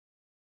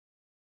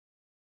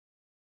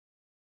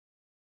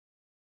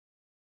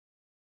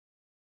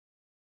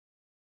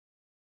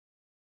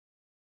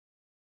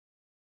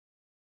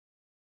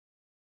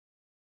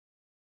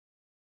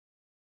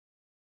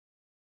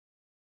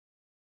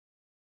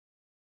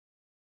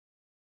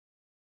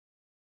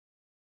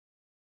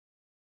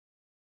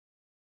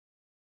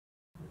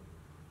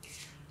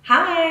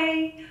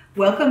Hi,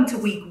 welcome to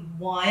week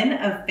 1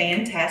 of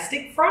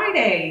Fantastic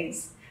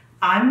Fridays.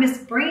 I'm Miss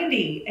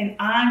Brandy and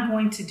I'm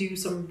going to do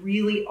some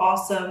really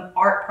awesome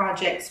art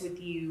projects with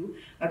you.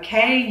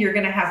 Okay, you're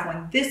gonna have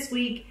one this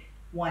week,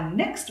 one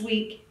next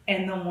week,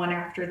 and then one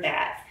after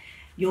that.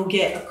 You'll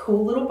get a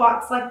cool little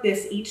box like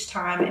this each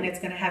time, and it's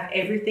gonna have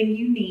everything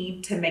you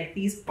need to make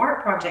these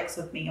art projects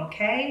with me,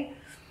 okay?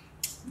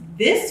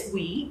 This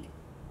week,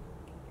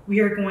 we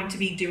are going to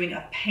be doing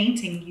a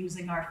painting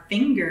using our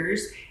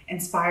fingers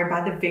inspired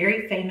by the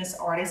very famous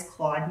artist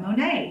Claude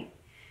Monet.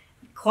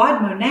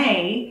 Claude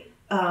Monet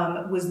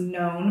was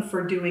known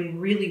for doing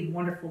really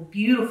wonderful,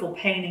 beautiful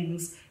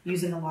paintings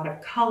using a lot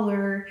of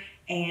color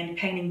and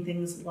painting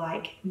things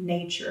like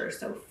nature.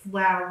 So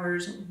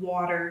flowers,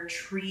 water,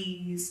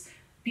 trees,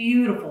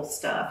 beautiful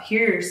stuff.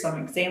 Here's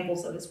some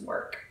examples of his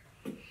work.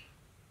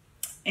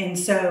 And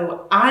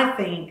so I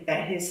think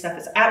that his stuff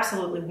is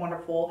absolutely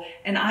wonderful.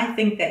 And I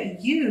think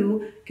that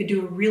you could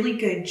do a really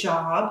good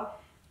job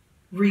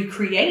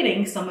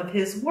recreating some of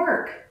his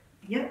work.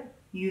 Yep,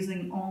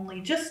 using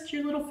only just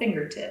your little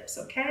fingertips,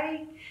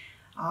 okay?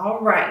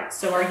 All right,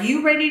 so are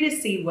you ready to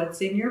see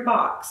what's in your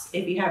box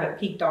if you haven't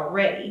peeked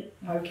already?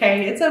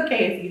 Okay, it's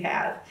okay if you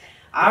have.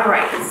 All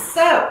right,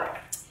 so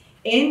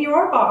in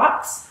your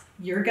box,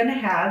 you're gonna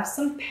have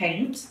some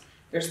paint.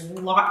 There's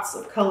lots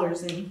of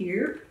colors in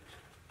here.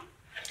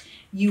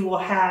 You will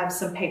have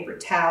some paper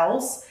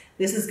towels.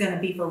 This is going to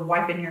be for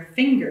wiping your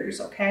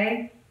fingers,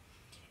 okay?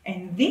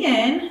 And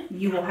then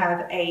you will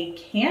have a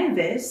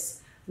canvas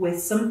with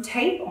some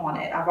tape on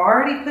it. I've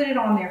already put it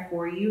on there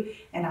for you,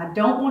 and I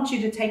don't want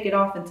you to take it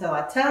off until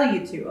I tell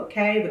you to,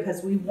 okay?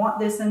 Because we want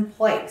this in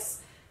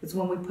place. Because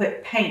when we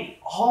put paint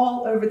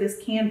all over this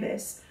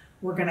canvas,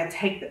 we're going to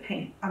take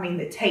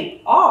the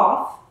tape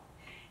off,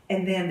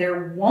 and then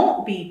there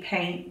won't be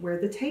paint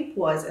where the tape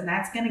was, and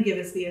that's going to give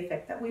us the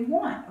effect that we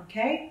want,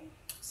 okay?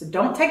 So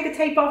don't take the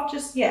tape off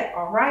just yet,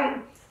 all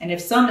right? And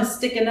if some is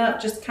sticking up,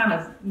 just kind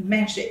of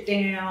mash it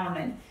down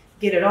and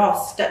get it all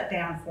stuck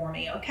down for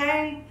me,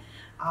 okay?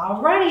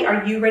 All righty,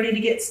 are you ready to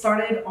get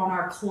started on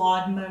our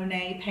Claude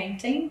Monet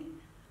painting?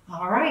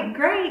 All right,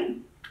 great.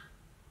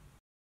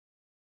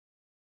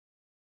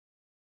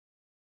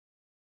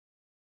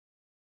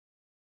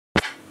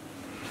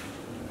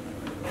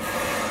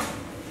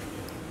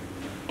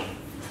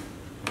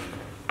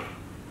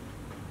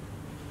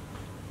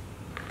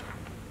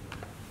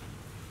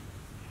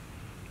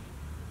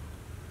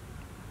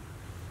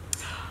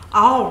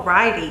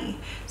 Alrighty,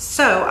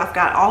 so I've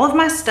got all of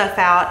my stuff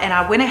out, and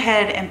I went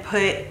ahead and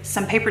put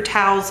some paper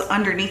towels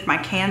underneath my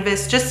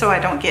canvas just so I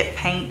don't get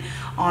paint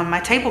on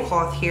my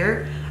tablecloth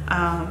here.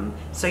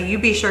 So you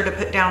be sure to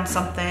put down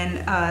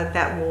something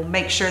that will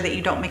make sure that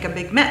you don't make a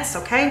big mess,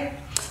 okay?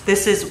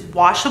 This is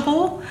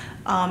washable,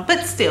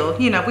 but still,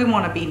 you know, we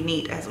want to be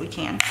neat as we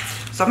can.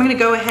 So I'm going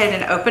to go ahead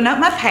and open up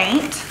my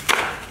paint.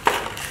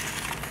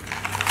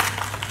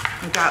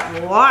 We've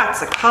got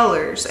lots of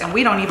colors, and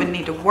we don't even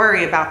need to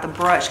worry about the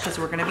brush because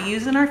we're going to be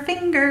using our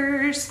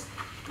fingers.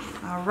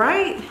 All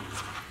right,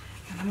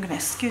 and I'm going to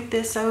scoot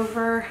this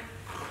over,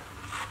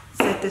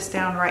 set this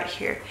down right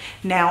here.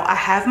 Now I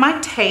have my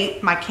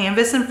tape, my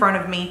canvas in front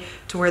of me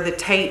to where the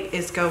tape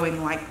is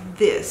going like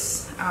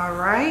this. All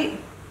right.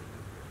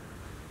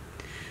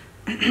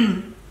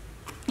 And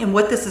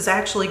what this is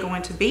actually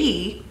going to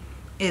be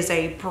is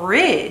a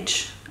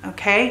bridge,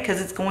 okay? Because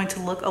it's going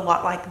to look a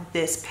lot like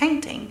this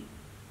painting.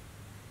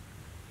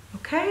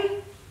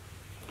 Okay,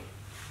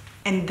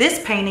 and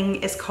this painting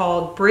is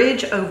called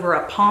Bridge Over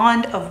a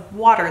Pond of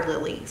Water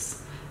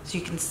Lilies. So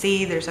you can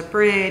see there's a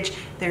bridge,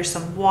 there's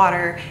some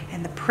water,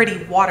 and the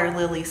pretty water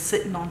lilies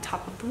sitting on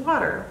top of the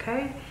water,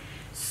 okay?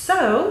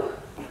 So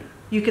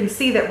you can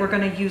see that we're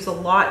going to use a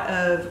lot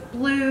of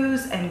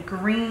blues and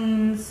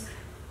greens,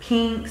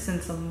 pinks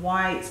and some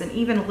whites, and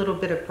even a little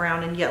bit of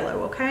brown and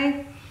yellow,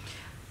 okay?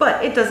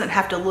 But it doesn't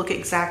have to look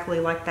exactly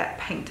like that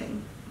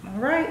painting, all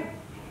right?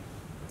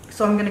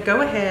 So I'm gonna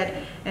go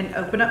ahead and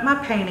open up my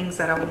paintings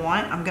that I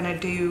want. I'm gonna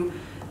do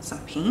some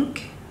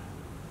pink.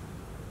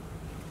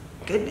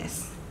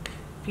 Goodness,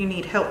 if you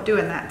need help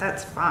doing that,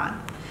 that's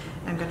fine.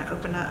 I'm gonna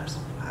open up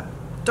my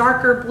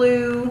darker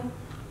blue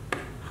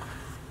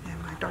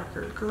and my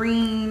darker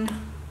green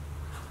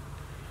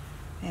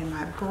and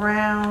my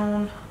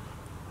brown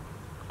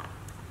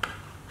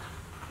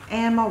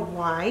and my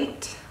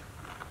white.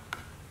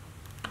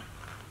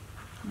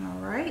 All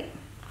right.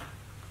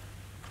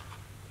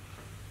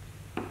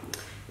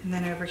 And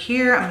then over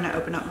here, I'm going to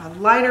open up my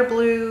lighter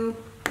blue,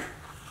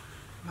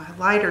 my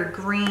lighter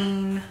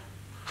green,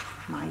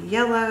 my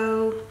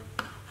yellow,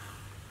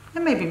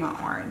 and maybe my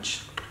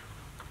orange.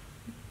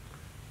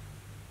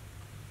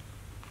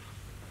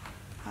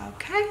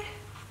 Okay.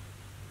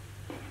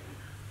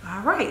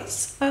 All right,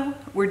 so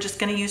we're just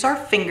going to use our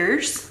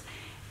fingers.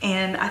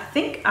 And I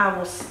think I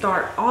will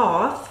start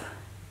off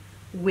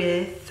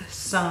with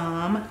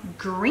some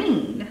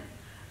green.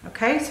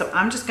 Okay, so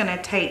I'm just going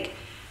to take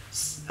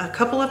a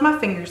couple of my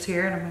fingers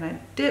here, and I'm going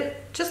to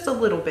dip just a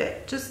little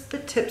bit, just the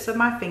tips of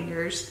my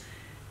fingers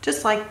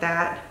just like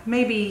that.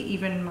 Maybe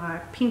even my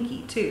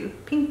pinky too,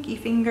 pinky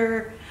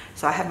finger.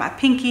 So I have my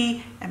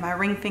pinky and my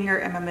ring finger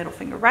and my middle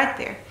finger right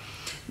there.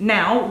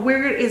 Now,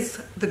 where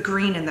is the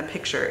green in the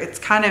picture? It's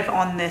kind of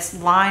on this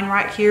line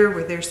right here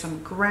where there's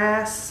some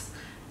grass.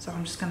 So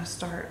I'm just gonna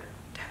start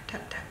tap,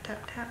 tap, tap,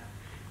 tap, tap.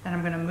 And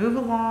I'm gonna move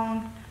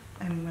along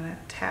and I'm gonna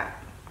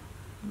tap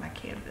my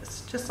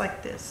canvas, just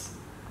like this.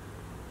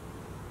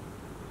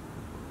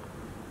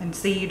 And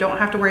see, you don't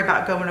have to worry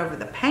about going over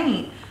the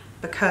paint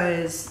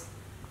because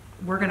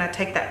we're gonna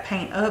take that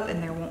paint up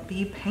and there won't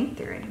be paint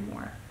there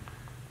anymore,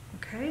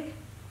 okay?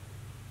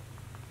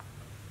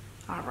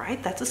 All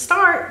right, that's a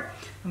start.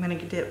 I'm gonna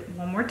dip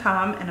one more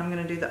time and I'm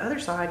gonna do the other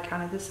side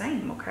kind of the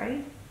same,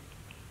 okay?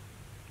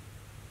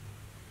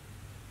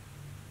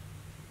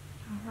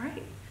 All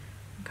right,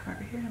 come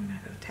over here and I'm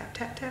gonna go tap,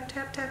 tap, tap,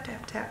 tap, tap,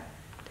 tap, tap,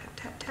 tap,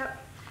 tap,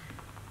 tap.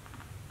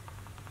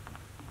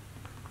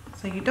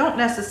 So you don't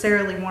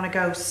necessarily wanna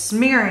go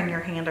smearing your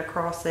hand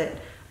across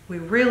it. We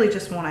really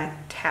just wanna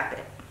tap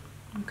it,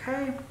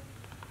 okay?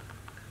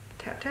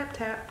 Tap, tap,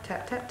 tap,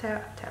 tap, tap,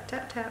 tap, tap,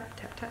 tap, tap,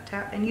 tap, tap,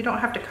 tap. And you don't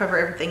have to cover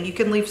everything. You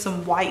can leave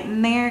some white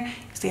in there.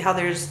 You see how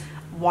there's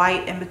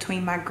white in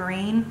between my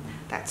green?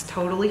 That's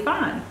totally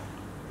fine.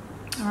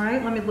 All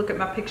right, let me look at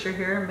my picture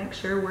here and make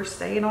sure we're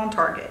staying on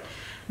target.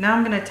 Now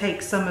I'm gonna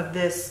take some of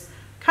this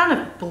kind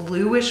of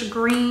bluish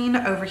green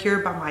over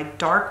here by my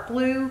dark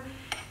blue.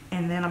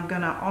 And then I'm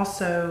gonna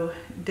also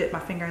dip my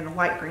finger in the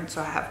light green.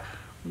 So I have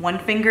one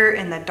finger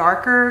in the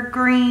darker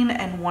green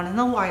and one in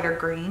the lighter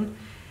green.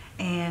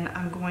 And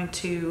I'm going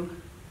to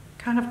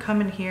kind of come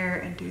in here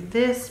and do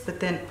this, but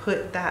then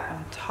put that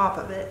on top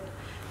of it.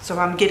 So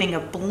I'm getting a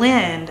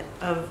blend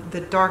of the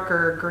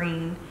darker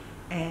green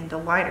and the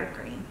lighter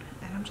green.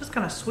 And I'm just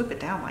gonna swoop it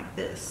down like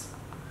this.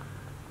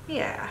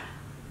 Yeah.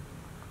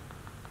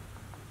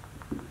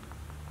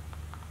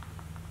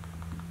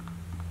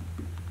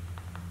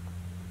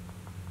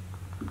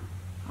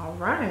 All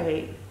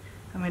right.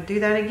 I'm gonna do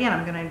that again.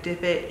 I'm gonna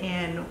dip it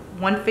in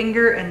one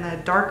finger in the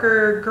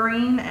darker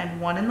green and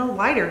one in the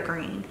lighter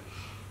green.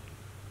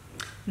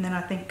 And then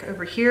I think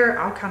over here,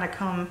 I'll kind of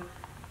come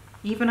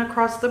even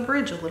across the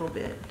bridge a little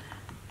bit.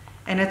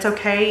 And it's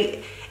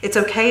okay. It's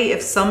okay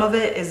if some of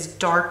it is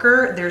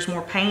darker, there's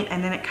more paint,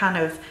 and then it kind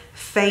of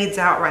fades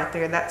out right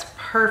there. That's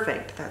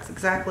perfect. That's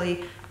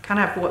exactly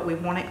kind of what we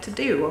want it to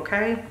do,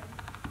 okay?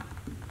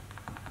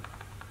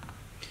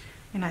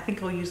 And I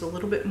think I'll use a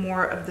little bit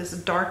more of this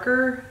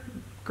darker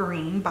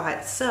green by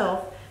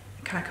itself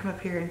and kind of come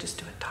up here and just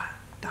do a dot,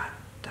 dot,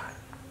 dot.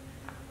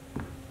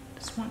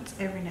 Just once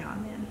every now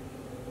and then.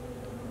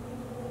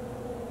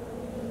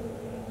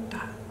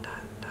 Dot,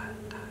 dot,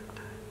 dot, dot,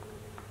 dot.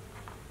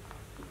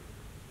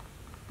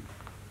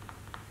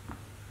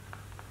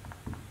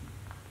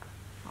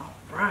 All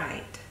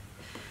right.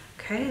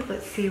 Okay,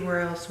 let's see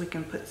where else we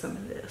can put some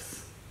of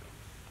this.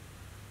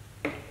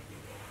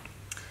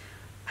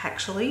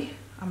 Actually,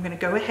 I'm gonna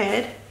go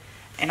ahead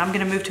and I'm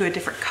gonna move to a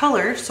different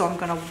color, so I'm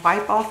gonna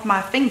wipe off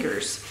my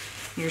fingers.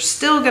 You're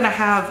still gonna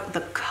have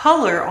the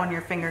color on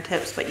your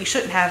fingertips, but you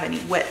shouldn't have any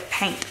wet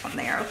paint on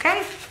there,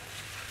 okay?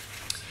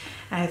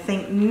 And I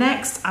think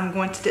next I'm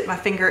going to dip my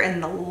finger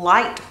in the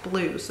light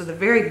blue, so the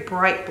very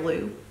bright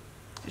blue.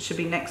 It should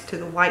be next to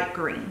the light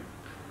green.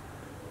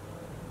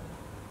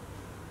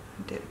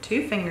 Dip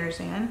 2 fingers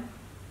in.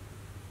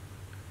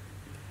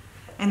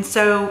 And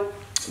so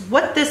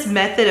what this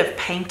method of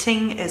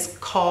painting is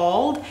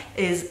called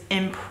is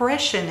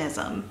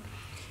impressionism.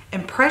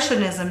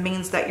 Impressionism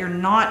means that you're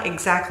not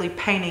exactly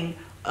painting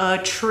a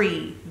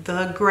tree,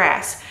 the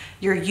grass.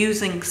 You're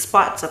using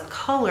spots of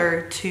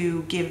color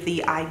to give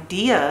the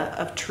idea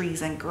of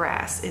trees and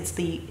grass. It's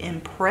the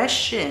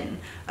impression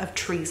of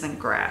trees and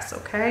grass,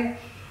 okay?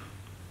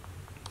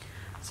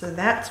 So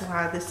that's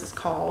why this is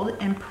called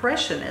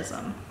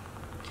impressionism.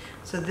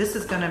 So this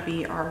is going to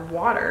be our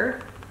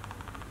water.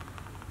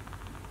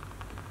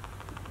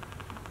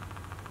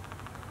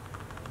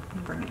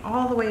 And bring it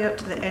all the way up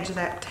to the edge of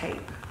that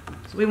tape.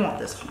 So we want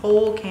this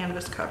whole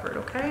canvas covered,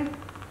 okay?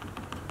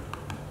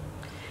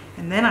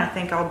 And then I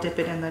think I'll dip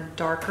it in the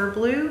darker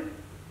blue.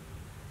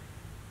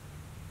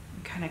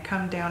 And kind of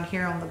come down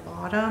here on the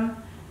bottom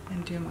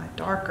and do my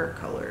darker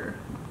color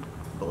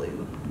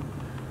blue.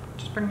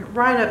 Just bring it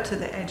right up to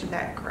the edge of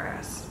that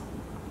grass.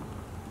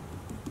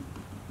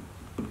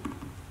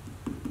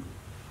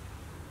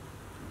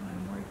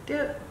 One more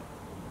dip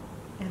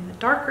in the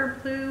darker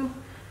blue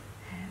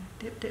and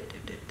dip, dip,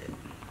 dip, dip, dip.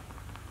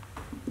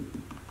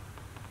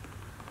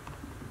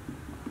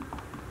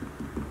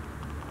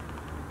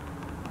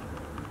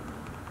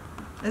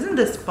 Isn't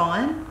this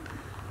fun?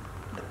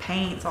 The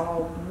paint's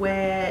all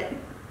wet.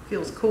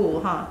 Feels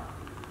cool, huh?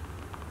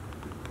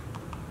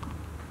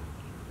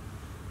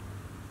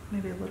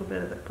 Maybe a little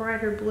bit of the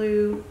brighter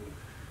blue.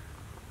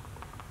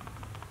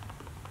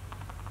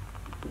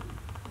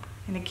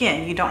 And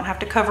again, you don't have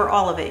to cover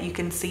all of it. You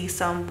can see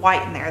some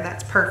white in there.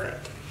 That's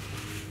perfect.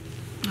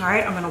 All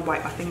right, I'm gonna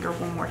wipe my finger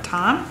one more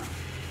time.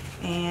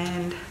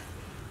 And,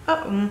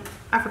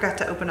 I forgot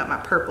to open up my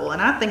purple.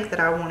 And I think that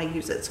I wanna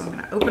use it, so I'm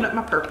gonna open up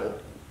my purple.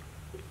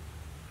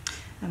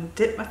 And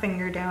dip my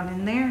finger down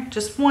in there.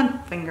 Just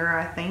one finger,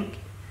 I think.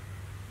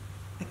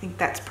 I think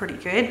that's pretty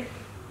good.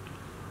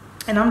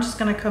 And I'm just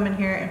gonna come in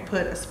here and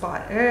put a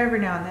spot every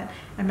now and then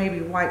and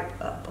maybe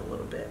wipe up a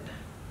little bit.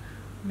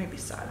 Maybe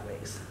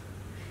sideways.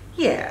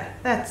 Yeah,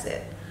 that's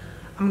it.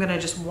 I'm gonna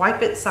just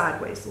wipe it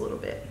sideways a little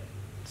bit.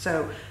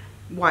 So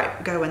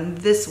wipe going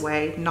this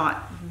way,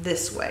 not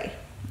this way.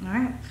 All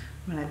right,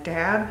 I'm gonna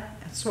dab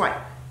and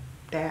swipe,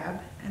 dab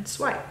and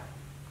swipe,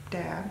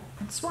 dab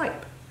and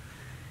swipe.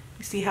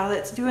 You see how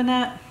that's doing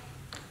that?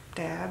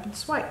 Dab and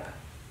swipe.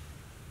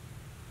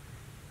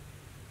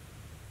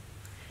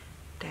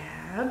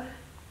 Dab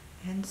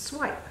and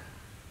swipe.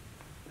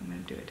 I'm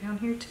going to do it down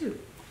here too.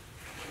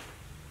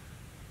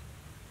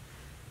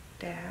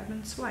 Dab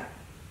and swipe.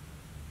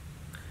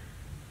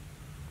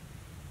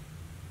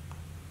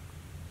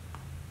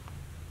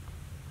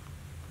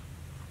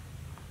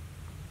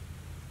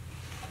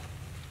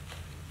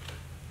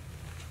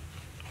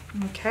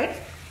 Okay.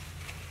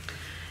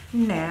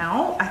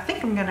 Now, I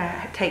think I'm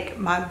gonna take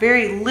my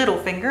very little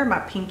finger, my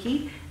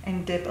pinky,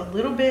 and dip a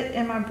little bit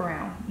in my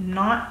brown.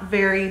 Not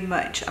very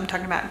much. I'm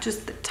talking about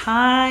just the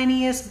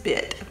tiniest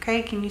bit,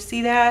 okay? Can you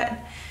see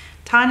that?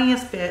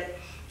 Tiniest bit.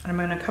 And I'm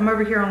gonna come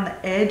over here on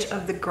the edge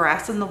of the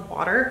grass and the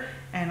water,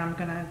 and I'm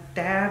gonna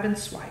dab and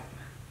swipe.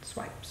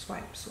 Swipe,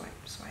 swipe,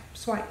 swipe, swipe,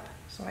 swipe.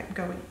 Swipe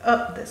going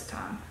up this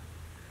time.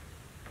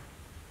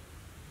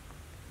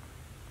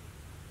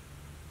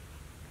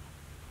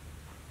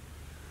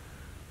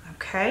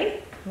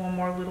 Okay, one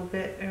more little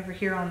bit over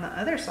here on the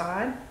other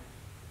side.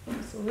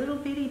 Just a little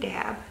bitty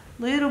dab,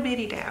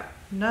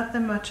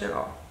 nothing much at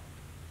all.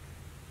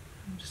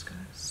 I'm just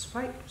gonna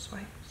swipe,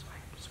 swipe,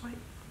 swipe, swipe.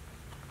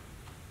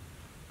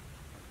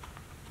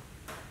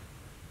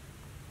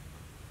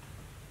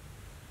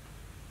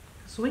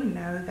 So we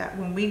know that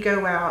when we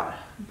go out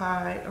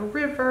by a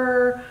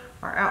river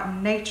or out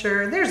in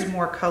nature, there's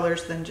more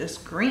colors than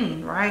just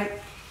green, right?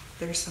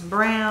 There's some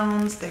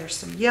browns, there's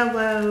some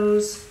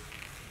yellows.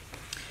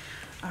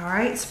 All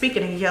right,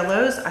 speaking of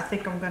yellows, I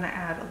think I'm gonna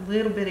add a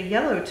little bit of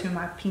yellow to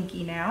my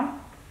pinky now.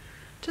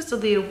 Just a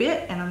little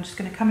bit, and I'm just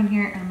gonna come in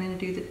here and I'm gonna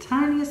do the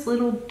tiniest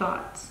little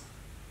dots.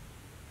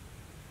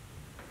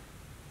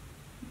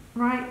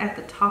 Right at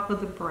the top of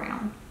the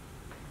brown.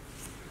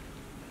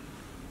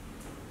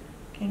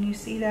 Can you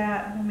see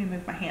that? Let me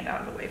move my hand out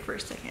of the way for a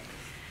second.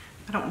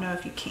 I don't know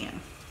if you can.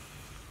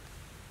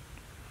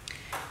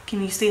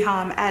 Can you see how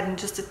I'm adding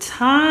just a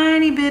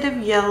tiny bit of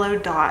yellow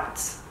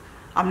dots?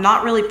 I'm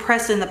not really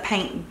pressing the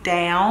paint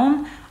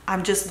down.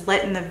 I'm just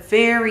letting the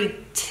very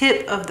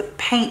tip of the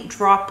paint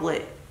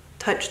droplet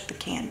touch the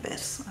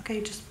canvas.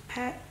 Okay, just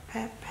pat,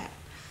 pat, pat.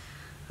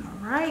 All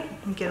right,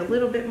 and get a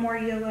little bit more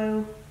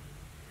yellow.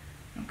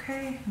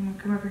 Okay, I'm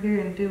gonna come over here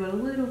and do it a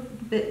little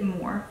bit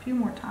more, a few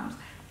more times.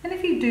 And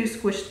if you do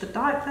squish the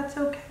dot, that's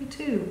okay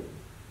too.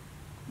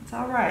 It's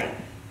all right.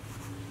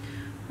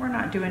 We're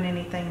not doing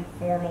anything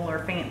formal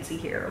or fancy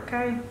here,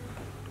 okay? I'm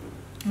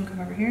gonna come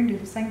over here and do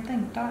the same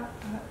thing. Dot,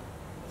 dot,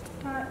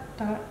 dot,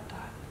 dot,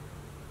 dot.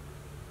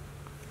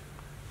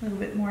 A little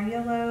bit more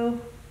yellow.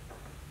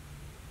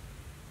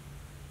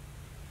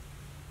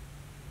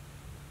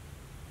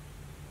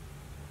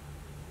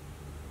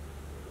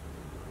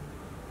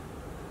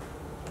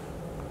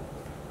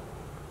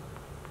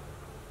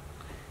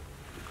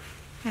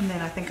 And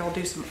then I think I'll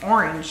do some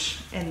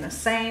orange in the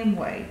same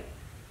way.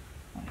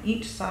 On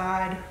each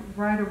side,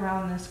 right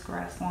around this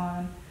grass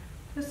line,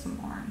 just some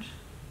orange.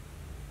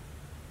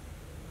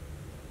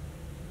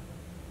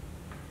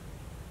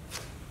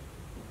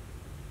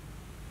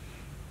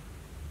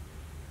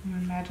 You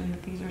imagine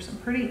that these are some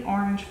pretty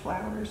orange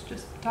flowers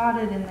just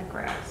dotted in the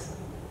grass.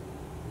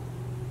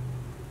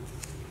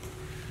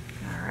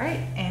 All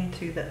right, and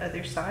to the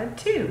other side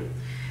too.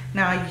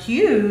 Now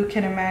you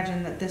can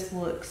imagine that this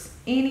looks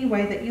any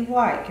way that you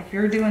like. If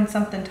you're doing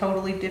something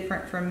totally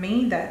different from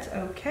me, that's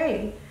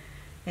okay.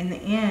 In the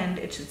end,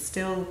 it should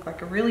still look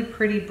like a really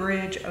pretty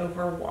bridge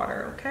over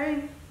water,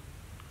 okay?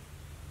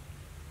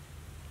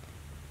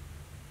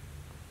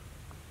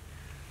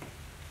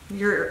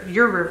 Your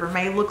river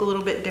may look a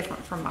little bit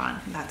different from mine.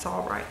 That's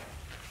all right.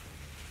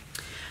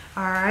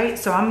 All right,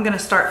 so I'm gonna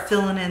start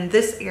filling in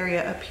this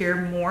area up here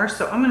more.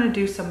 So I'm gonna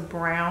do some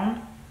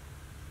brown.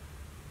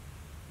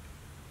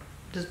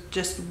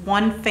 Just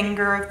one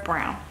finger of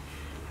brown.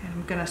 And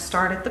I'm gonna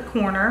start at the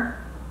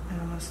corner and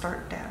I'm gonna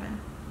start dabbing.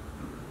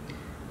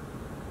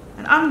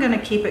 And I'm gonna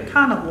keep it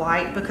kind of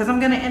light because I'm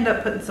gonna end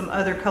up putting some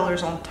other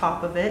colors on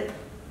top of it.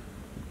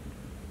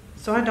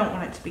 So I don't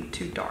want it to be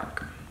too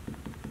dark.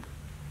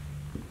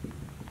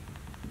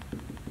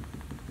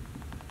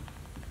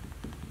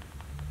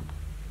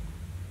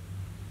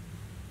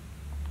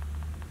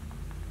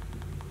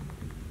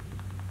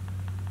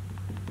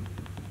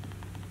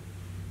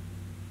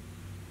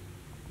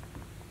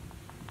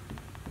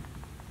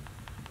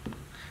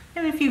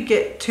 And if you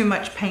get too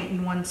much paint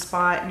in one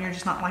spot and you're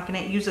just not liking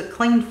it, use a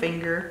clean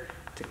finger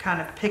to kind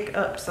of pick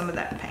up some of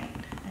that paint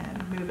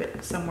and move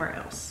it somewhere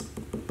else.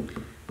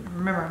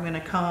 Remember, I'm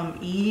gonna come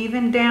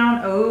even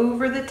down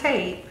over the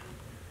tape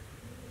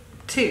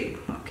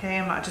too. Okay,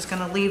 I'm not just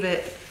gonna leave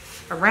it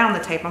around the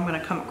tape, I'm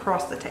gonna come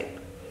across the tape.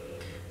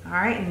 All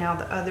right, and now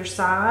the other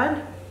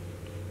side,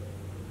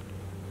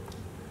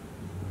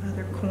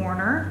 other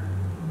corner.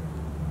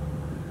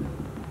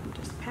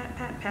 Just pat,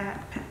 pat,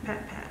 pat, pat,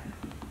 pat, pat.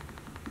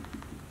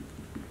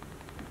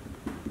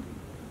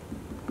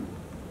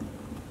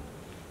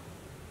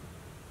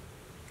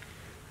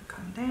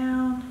 Come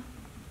down.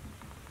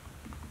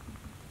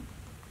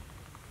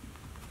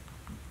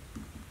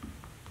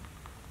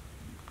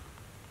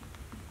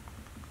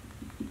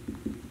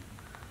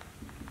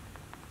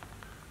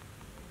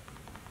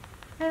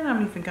 And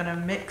I'm even gonna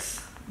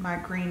mix my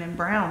green and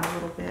brown a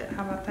little bit.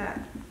 How about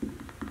that?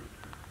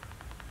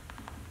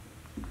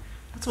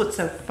 That's what's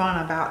so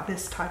fun about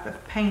this type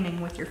of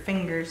painting with your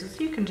fingers, is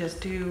you can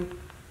just do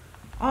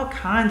all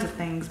kinds of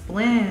things.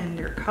 Blend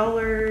your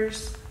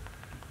colors,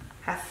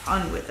 have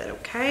fun with it,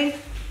 okay?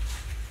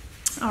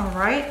 All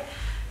right,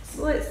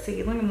 so let's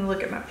see, let me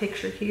look at my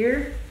picture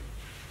here.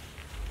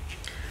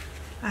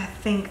 I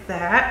think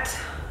that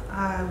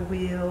I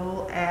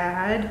will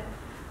add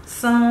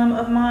some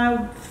of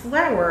my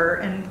flower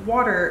and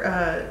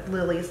water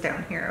lilies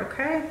down here,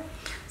 okay?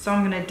 So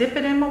I'm gonna dip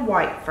it in my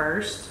white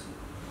first.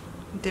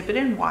 Dip it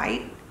in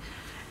white.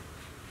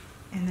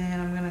 And then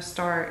I'm gonna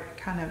start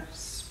kind of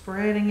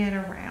spreading it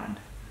around.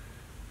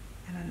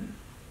 And I'm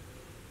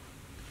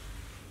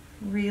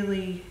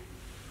really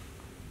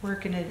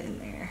working it in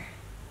there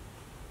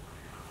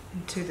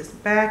into this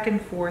back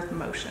and forth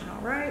motion,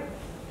 all right?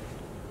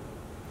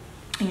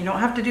 And you don't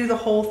have to do the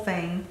whole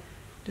thing,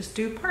 just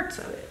do parts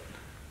of it.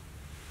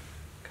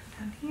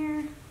 Down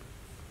here.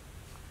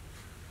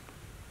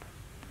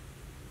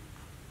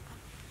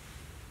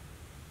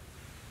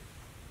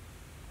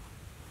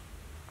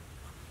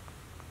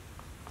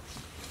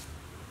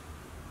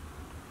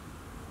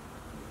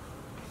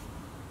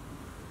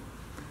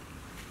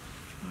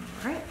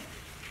 All right.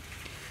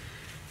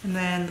 And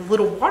then the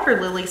little water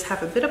lilies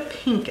have a bit of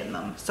pink in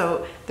them.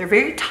 So they're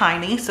very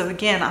tiny. So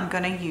again, I'm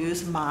going to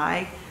use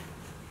my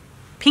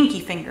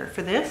pinky finger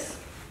for this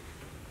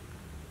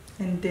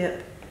and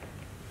dip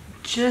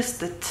just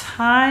the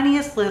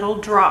tiniest little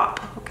drop,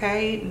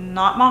 okay?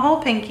 Not my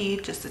whole pinky,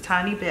 just a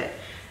tiny bit.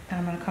 And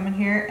I'm gonna come in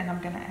here and I'm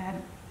gonna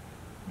add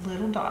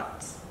little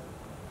dots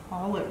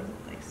all over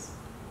the place.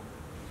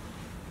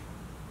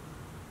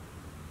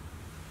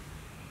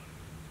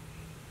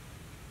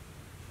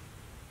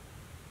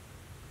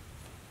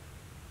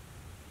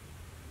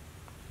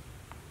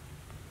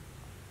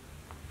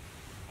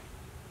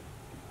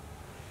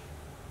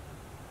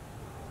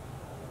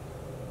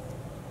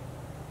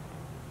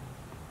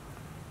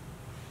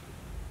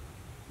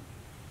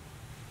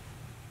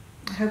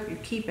 I hope you're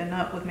keeping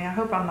up with me. I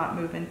hope I'm not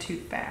moving too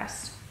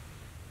fast.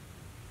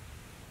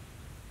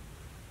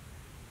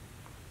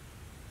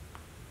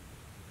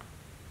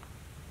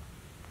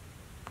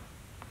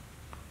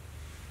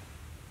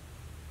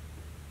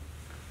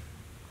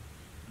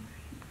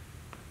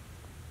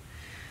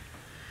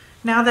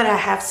 Now that I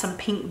have some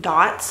pink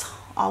dots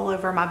all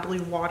over my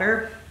blue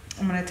water,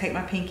 I'm going to take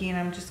my pinky and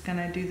I'm just going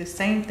to do the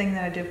same thing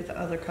that I did with the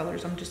other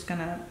colors. I'm just going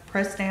to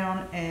press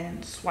down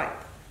and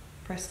swipe.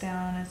 Press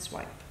down and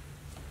swipe.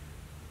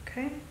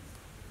 Okay.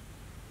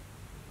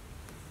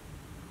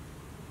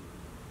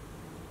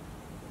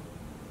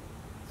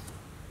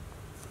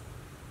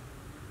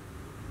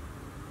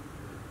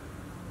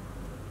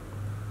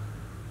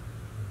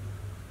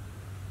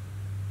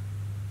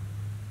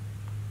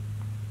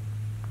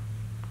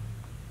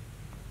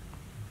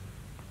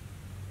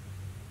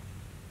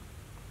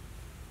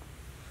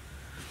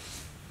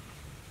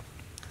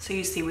 So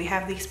you see we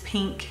have these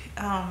pink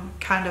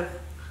kind of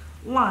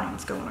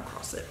lines going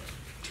across it.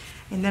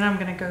 And then I'm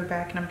gonna go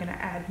back and I'm gonna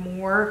add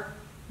more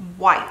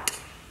white,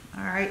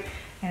 all right?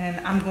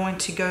 And I'm going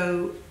to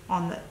go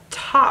on the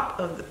top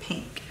of the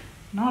pink,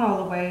 not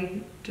all the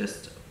way,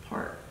 just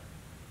part,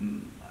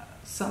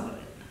 some of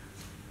it,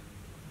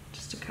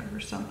 just to cover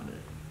some of it.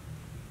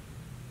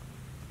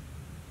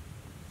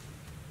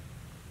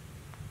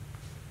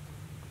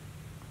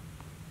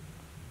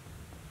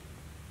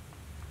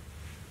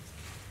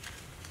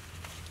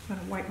 I'm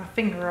gonna wipe my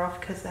finger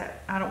off because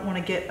I don't want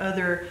to get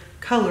other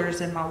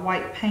colors in my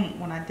white paint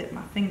when I dip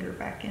my finger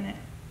back in it.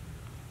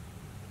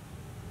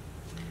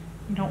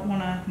 You don't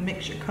want to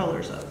mix your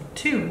colors up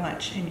too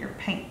much in your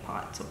paint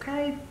pots,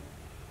 okay?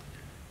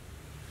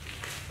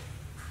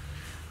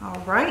 All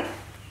right.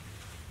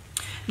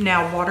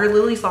 Now, water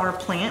lilies are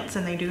plants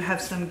and they do have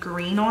some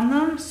green on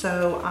them,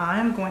 so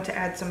I'm going to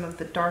add some of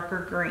the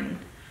darker green,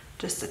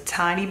 just a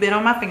tiny bit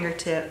on my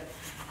fingertip.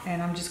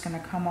 And I'm just going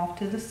to come off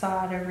to the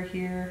side over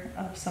here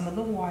of some of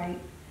the white,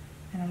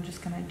 and I'm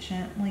just going to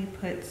gently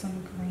put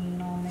some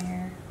green on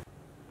there.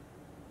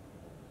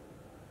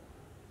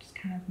 Just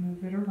kind of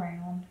move it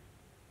around.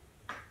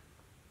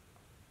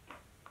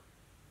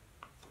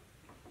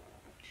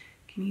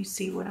 Can you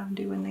see what I'm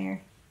doing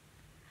there?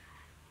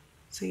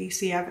 So you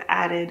see I've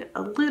added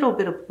a little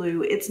bit of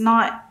blue. It's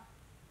not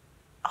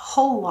a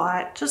whole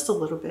lot, just a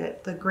little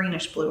bit. The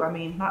greenish blue, I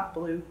mean, not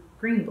blue,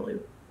 green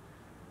blue.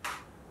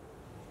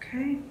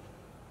 Okay,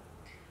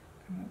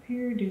 come up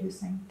here, do the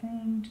same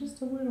thing,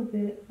 just a little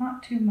bit,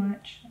 not too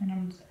much. And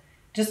I'm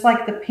just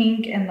like the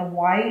pink and the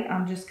white,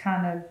 I'm just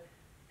kind of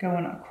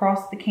going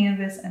across the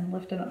canvas and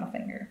lifting up my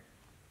finger.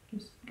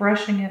 Just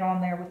brushing it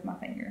on there with my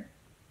finger.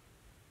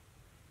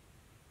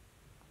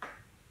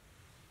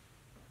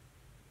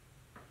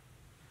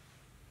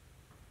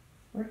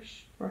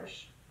 Brush,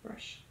 brush,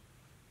 brush.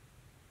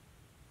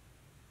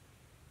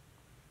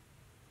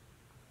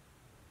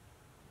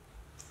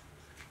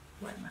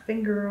 Wipe my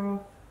finger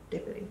off,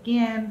 dip it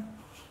again.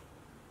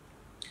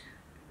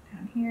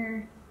 Down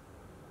here.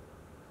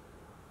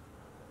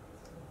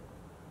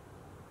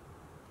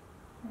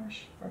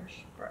 Brush,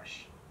 brush,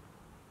 brush.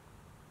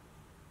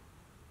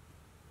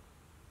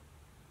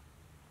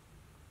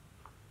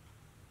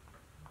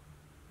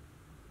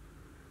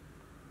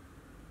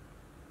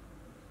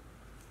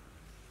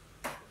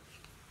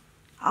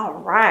 All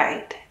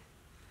right.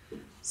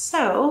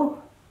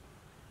 So,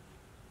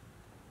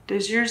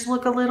 does yours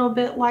look a little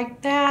bit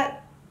like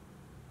that?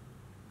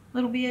 A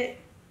little bit?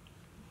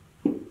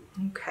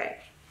 Okay.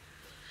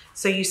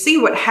 So you see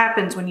what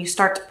happens when you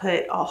start to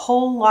put a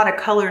whole lot of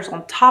colors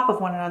on top of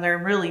one another,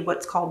 and really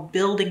what's called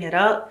building it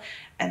up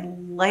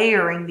and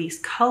layering these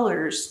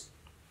colors.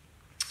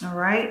 All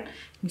right.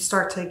 You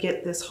start to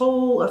get this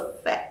whole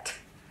effect.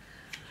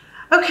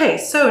 Okay,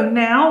 so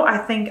now I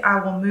think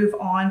I will move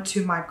on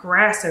to my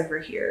grass over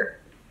here.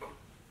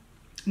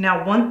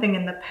 Now, one thing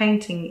in the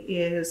painting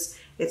is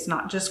it's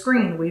not just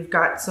green. We've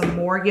got some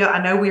more yellow.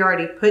 I know we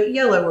already put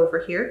yellow over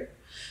here,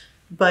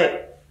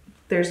 but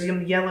there's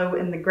some yellow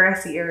in the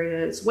grassy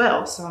area as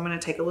well. So I'm going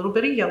to take a little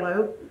bit of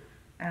yellow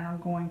and I'm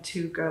going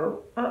to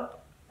go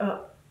up,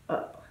 up,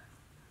 up.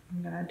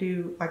 I'm going to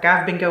do, like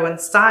I've been going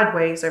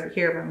sideways over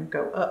here, but I'm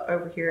going to go up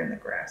over here in the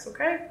grass,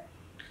 okay?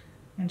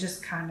 And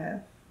just kind of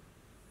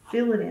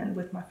fill it in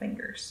with my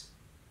fingers.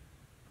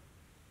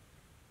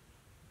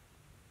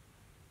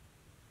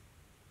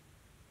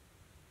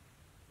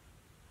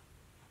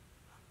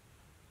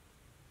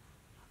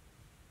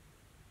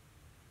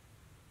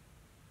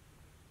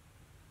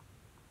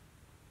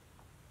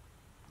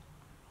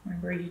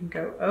 Remember, you can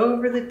go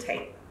over the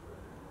tape.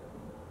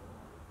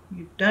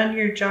 You've done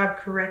your job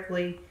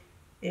correctly.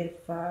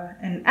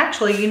 And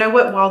actually, you know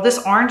what? While this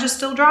orange is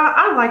still dry,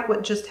 I like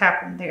what just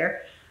happened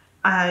there.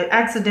 I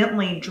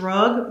accidentally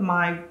drug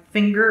my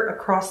finger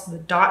across the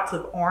dots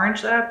of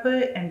orange that I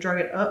put and drug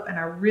it up, and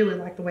I really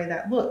like the way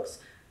that looks.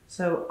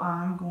 So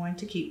I'm going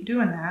to keep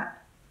doing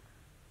that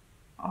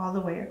all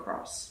the way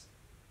across.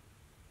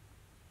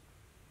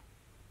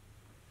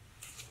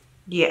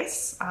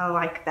 Yes, I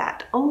like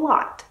that a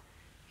lot.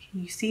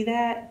 Can you see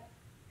that?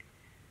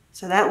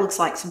 So that looks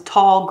like some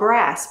tall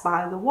grass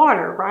by the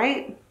water,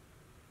 right?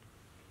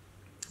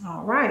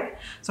 All right,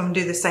 so I'm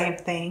gonna do the same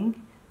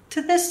thing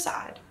to this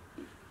side.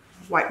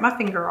 Wipe my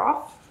finger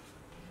off,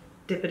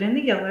 dip it in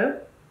the yellow,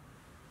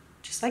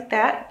 just like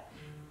that,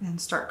 and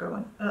start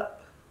going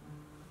up.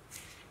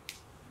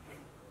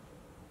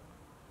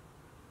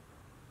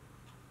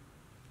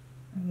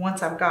 And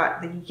once I've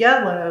got the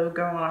yellow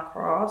going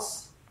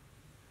across,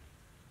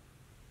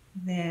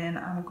 then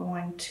I'm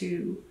going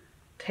to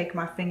take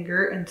my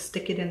finger and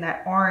stick it in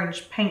that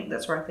orange paint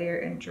that's right there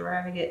and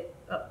drag it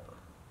up.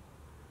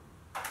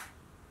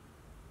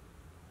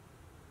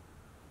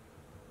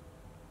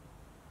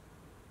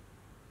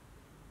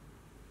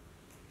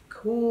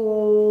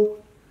 Cool.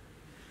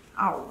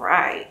 All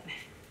right.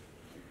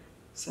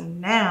 So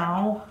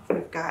now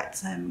we've got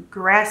some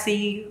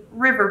grassy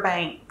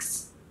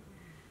riverbanks.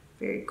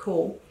 Very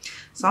cool.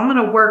 So I'm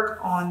going to work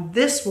on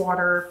this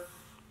water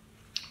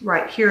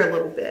right here a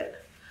little bit.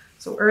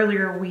 So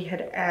earlier we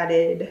had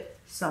added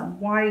some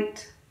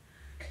white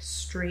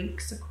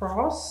streaks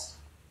across.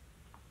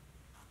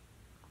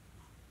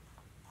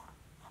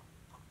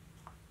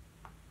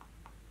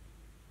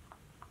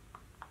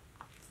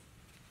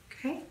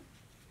 Okay.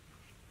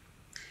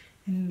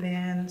 And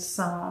then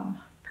some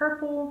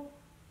purple.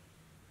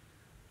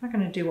 I'm not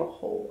going to do a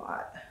whole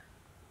lot,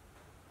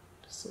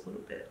 just a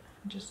little bit.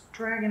 I'm just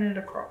dragging it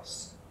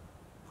across.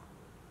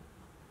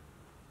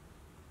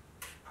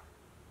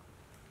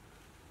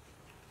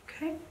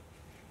 Okay.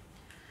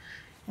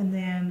 And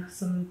then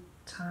some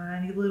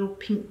tiny little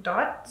pink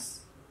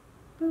dots.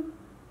 Boop,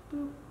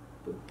 boop,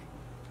 boop.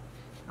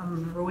 I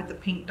remember with the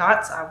pink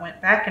dots, I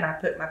went back and I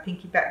put my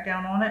pinky back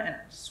down on it and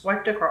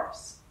swiped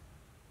across.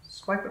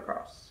 Swipe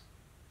across.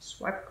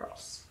 Swipe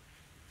across.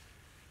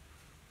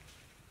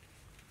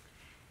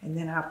 And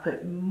then I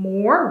put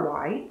more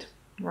white,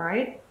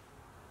 right?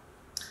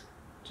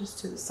 Just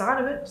to the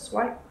side of it.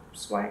 Swipe,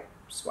 swipe,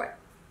 swipe.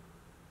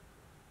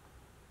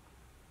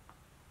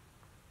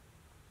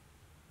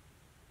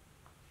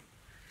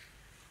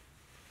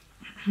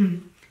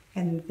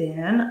 And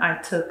then I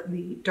took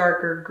the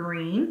darker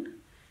green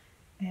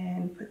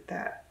and put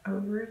that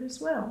over it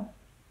as well.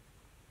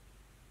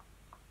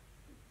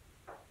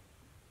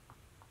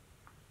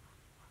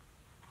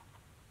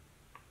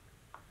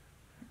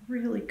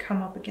 Really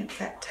come up against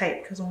that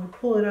tape, because when we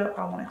pull it up,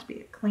 I want it to be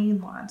a clean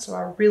line. So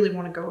I really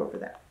want to go over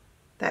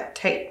that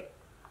tape.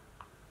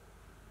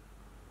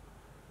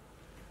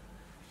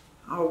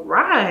 All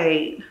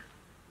right.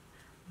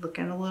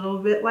 Looking a little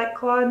bit like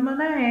Claude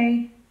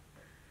Monet.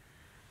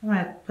 I'm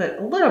going to put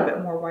a little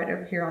bit more white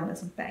over here on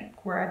this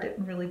bank where I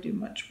didn't really do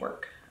much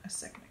work a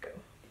second ago.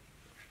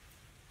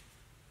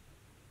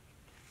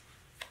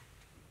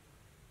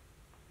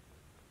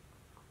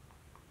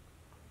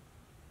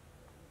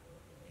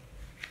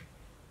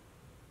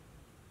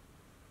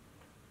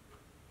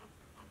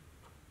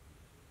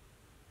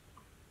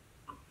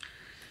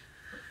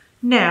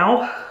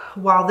 Now,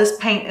 while this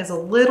paint is a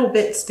little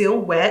bit still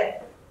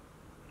wet,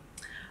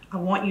 I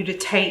want you to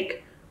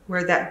take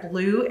where that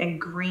blue and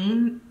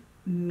green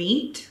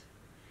meet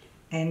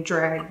and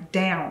drag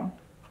down.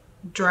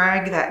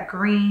 Drag that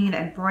green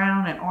and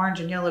brown and orange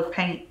and yellow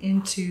paint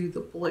into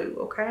the blue,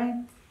 okay?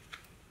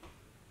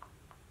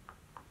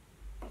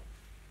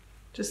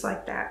 Just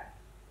like that.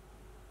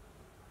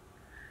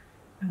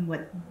 And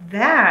what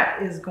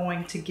that is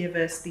going to give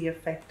us the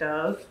effect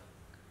of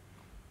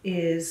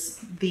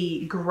is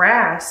the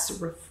grass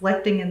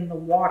reflecting in the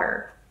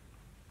water.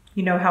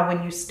 You know how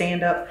when you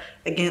stand up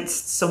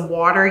against some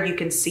water, you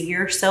can see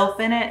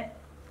yourself in it?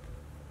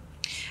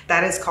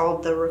 That is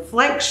called the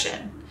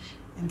reflection.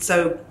 And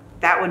so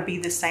that would be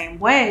the same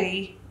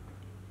way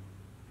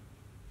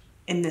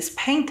in this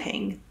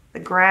painting.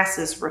 The grass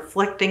is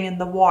reflecting in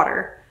the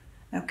water,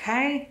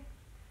 okay?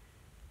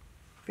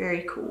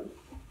 Very cool.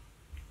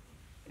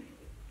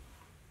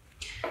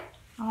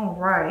 All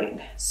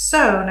right,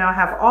 so now I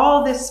have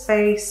all this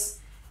space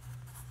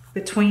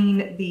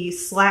between the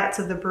slats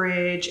of the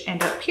bridge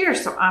and up here.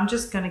 So I'm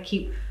just gonna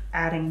keep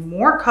adding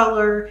more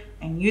color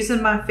and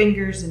using my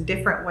fingers in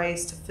different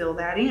ways to fill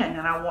that in.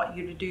 And I want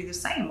you to do the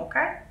same,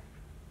 okay?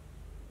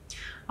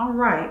 All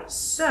right,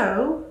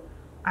 so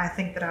I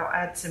think that I'll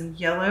add some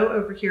yellow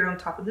over here on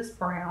top of this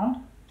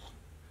brown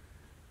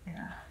in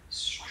a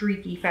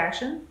streaky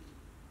fashion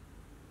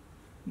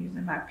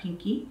using my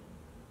pinky.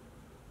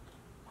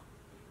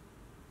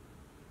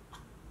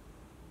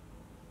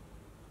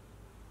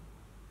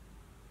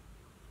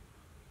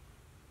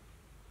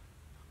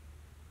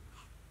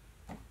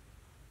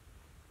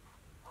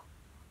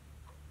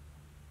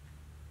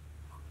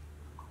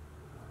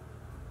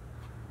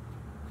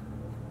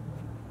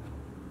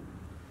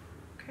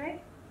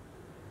 Okay.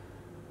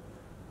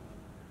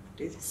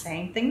 Do the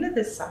same thing to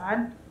this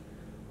side.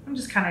 I'm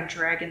just kind of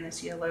dragging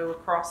this yellow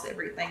across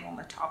everything on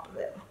the top of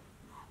it.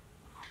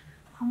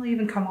 I'll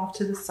even come off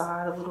to the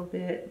side a little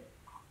bit.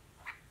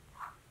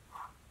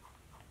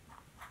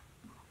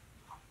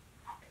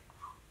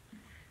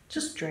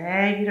 Just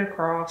drag it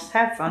across,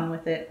 have fun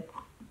with it.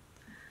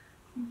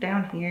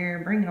 Down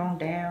here, bring it on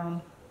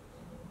down.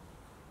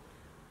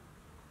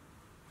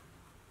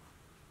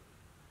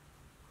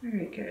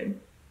 Very good.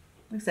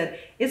 Like I said,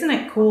 isn't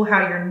it cool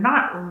how you're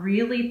not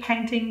really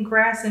painting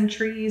grass and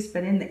trees,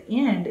 but in the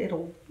end,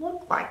 it'll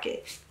look like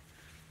it.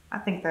 I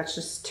think that's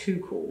just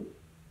too cool.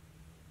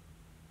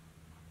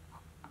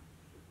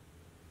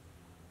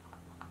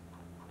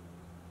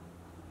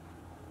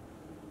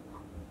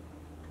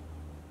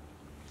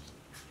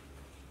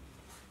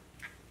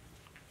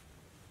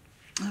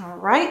 All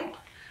right,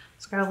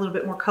 it's got a little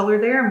bit more color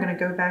there. I'm gonna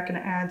go back and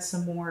add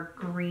some more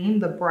green,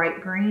 the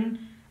bright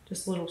green,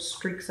 just little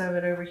streaks of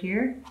it over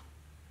here.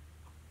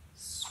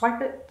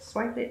 Swipe it,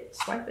 swipe it,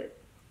 swipe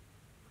it.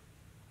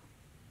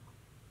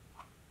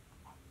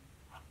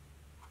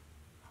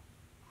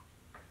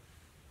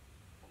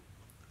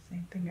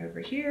 Same thing over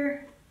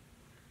here.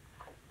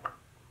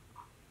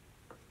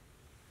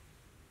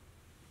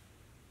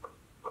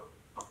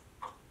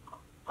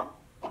 All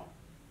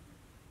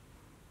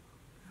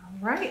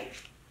right.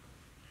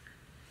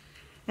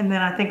 And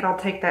then I think I'll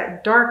take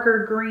that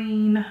darker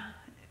green,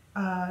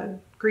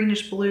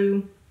 greenish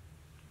blue.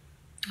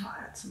 I'll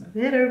add some of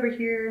it over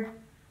here.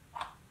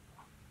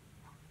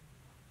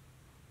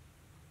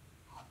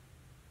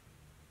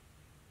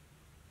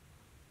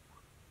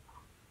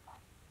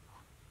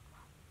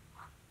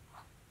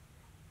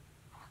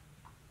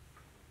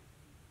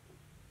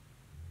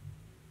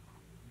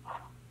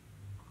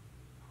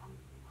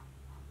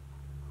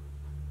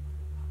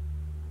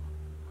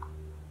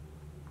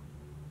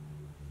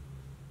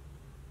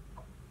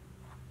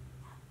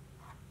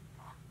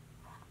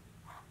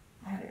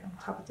 Add it on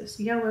top of this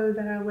yellow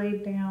that I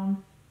laid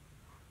down.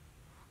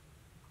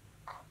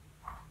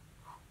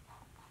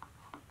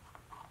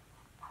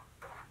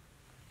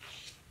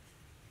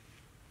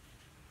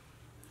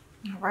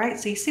 All right,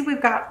 so you see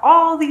we've got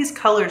all these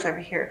colors over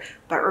here,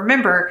 but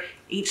remember,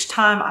 each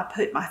time I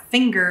put my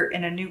finger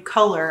in a new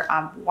color,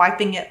 I'm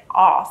wiping it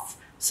off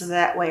so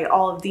that way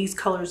all of these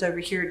colors over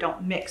here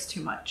don't mix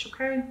too much,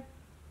 okay?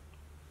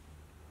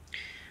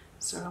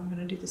 So I'm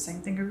gonna do the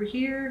same thing over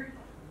here.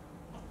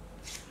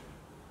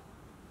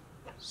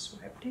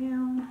 Swipe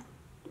down.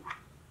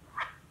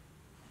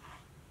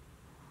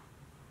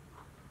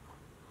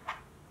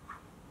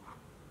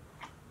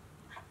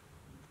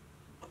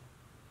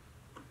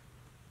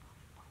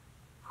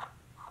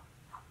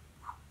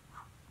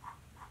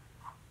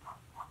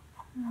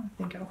 I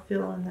think I'll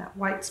fill in that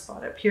white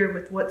spot up here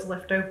with what's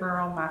left over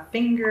on my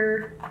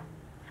finger.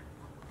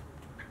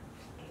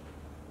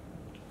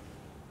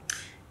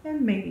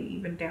 And maybe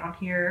even down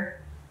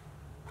here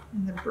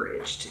in the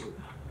bridge too.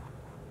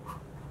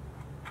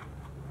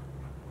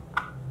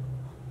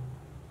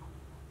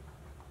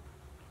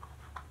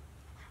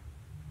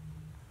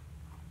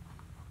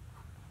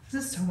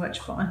 This is so much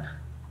fun.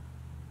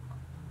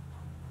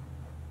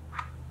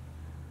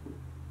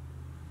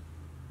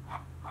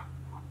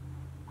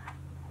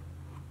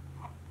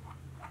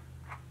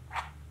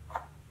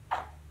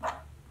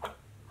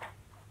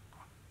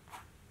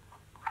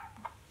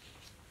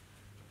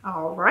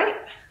 All right.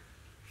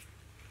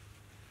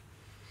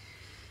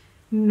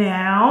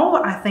 Now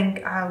I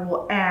think I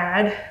will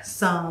add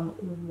some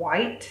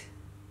white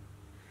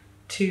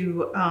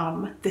to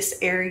this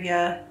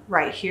area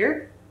right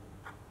here.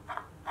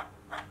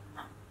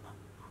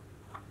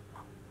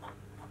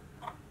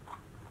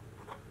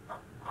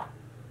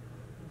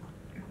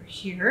 Over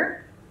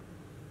here.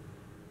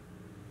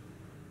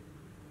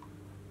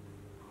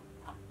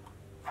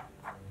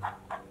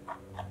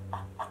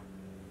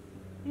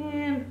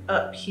 And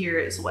up here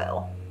as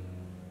well.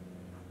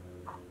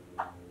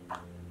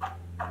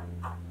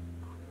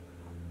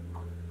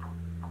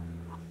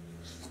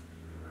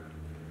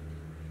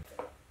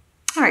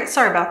 All right,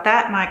 sorry about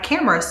that. My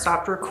camera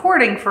stopped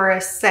recording for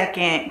a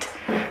second.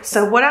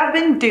 So what I've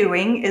been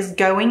doing is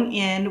going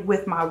in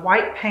with my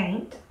white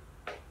paint,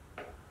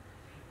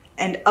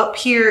 and up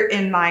here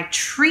in my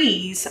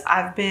trees,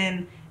 I've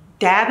been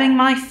dabbing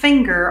my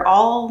finger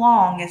all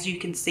along, as you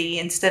can see.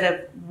 Instead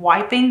of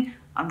wiping,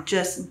 I'm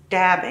just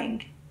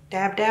dabbing,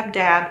 dab, dab,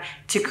 dab,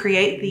 to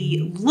create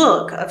the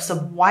look of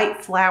some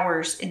white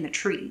flowers in the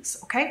trees,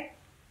 okay?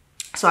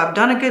 So I've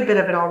done a good bit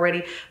of it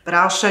already, but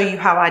I'll show you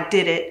how I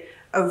did it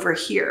over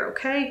here,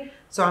 okay?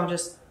 So I'm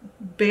just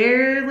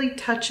barely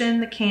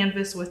touching the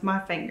canvas with my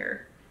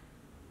finger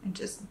and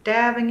just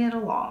dabbing it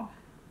along.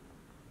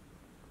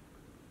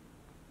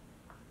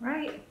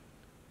 Right?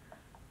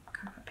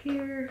 Come up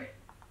here,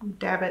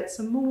 dab it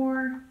some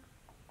more.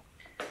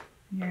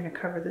 And you're gonna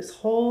cover this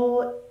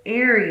whole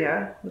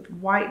area with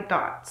white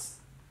dots,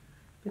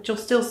 but you'll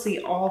still see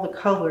all the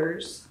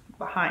colors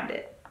behind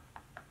it.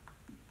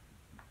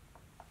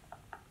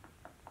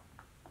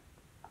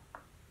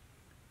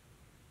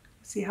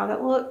 See how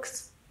that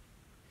looks?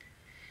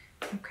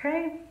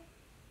 Okay.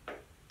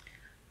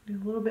 Do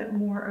a little bit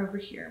more over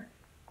here.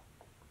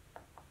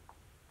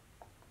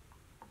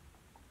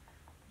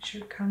 You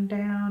should come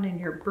down in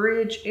your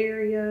bridge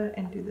area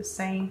and do the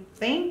same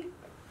thing.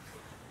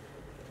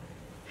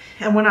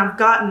 And when I've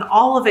gotten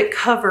all of it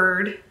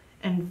covered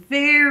in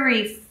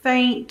very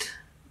faint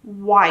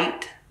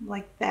white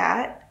like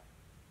that,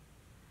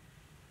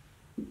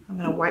 I'm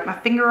gonna wipe my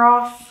finger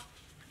off,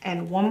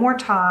 and one more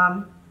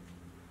time,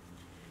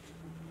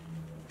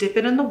 dip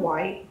it in the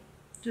white,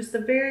 just a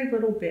very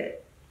little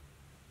bit.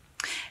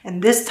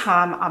 And this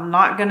time I'm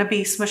not gonna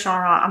be smushing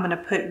around. I'm gonna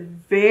put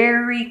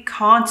very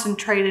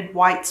concentrated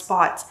white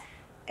spots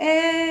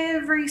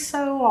every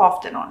so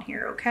often on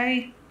here,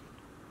 okay?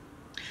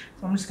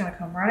 So I'm just gonna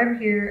come right over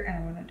here and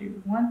I'm gonna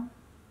do 1,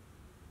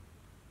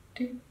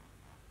 2,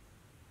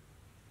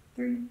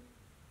 3,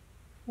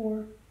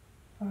 4,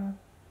 5,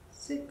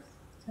 6,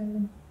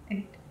 7,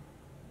 8,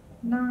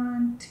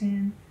 9,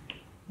 10,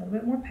 a little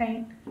bit more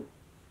paint.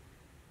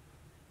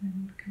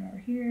 And come over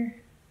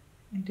here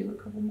and do a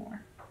couple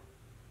more.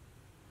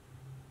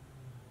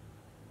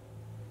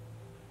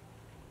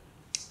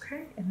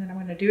 Okay, and then I'm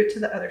gonna do it to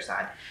the other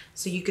side.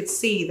 So you could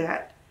see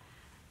that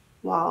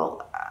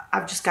while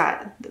I've just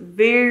got the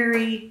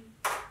very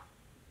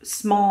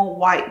small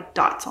white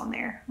dots on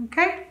there,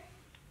 okay?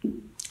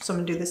 So I'm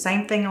gonna do the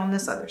same thing on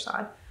this other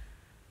side.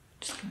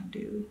 Just gonna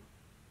do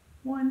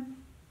 1,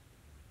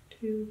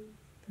 2,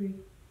 3,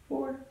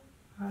 4,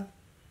 5,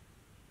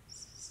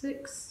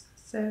 6,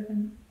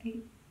 7,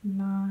 8,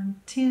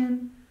 9,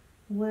 10,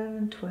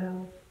 11,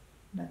 12,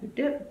 another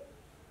dip,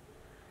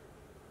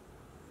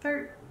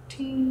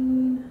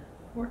 13,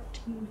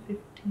 14,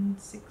 15,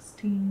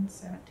 16,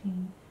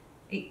 17,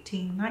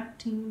 18,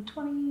 19,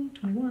 20,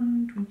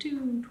 21,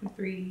 22,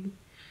 23,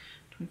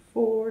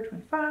 24,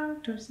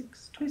 25,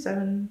 26,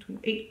 27,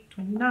 28,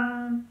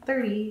 29,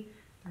 30,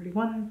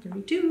 31,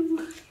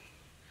 32.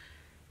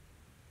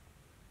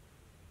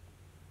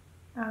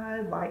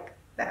 I like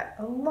that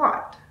a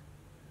lot.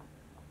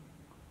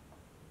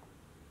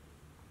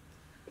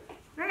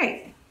 All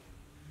right,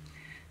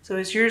 so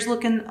is yours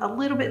looking a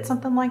little bit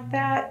something like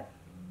that?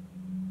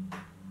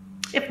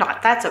 If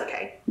not, that's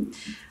okay.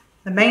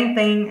 The main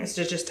thing is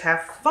to just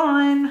have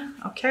fun,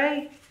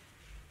 okay?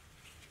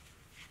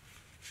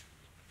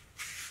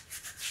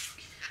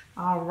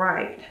 All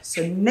right,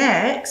 so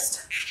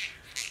next,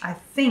 I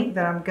think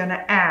that I'm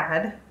gonna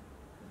add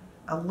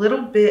a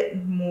little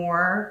bit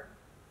more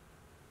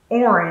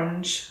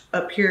orange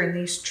up here in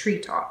these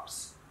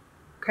treetops,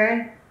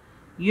 okay?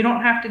 You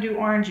don't have to do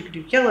orange, you can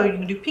do yellow, you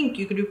can do pink,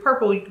 you can do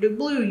purple, you can do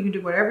blue, you can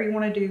do whatever you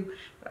want to do.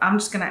 But I'm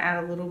just gonna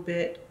add a little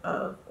bit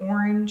of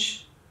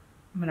orange.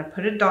 I'm gonna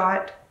put a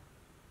dot,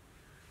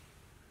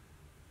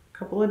 a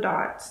couple of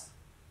dots,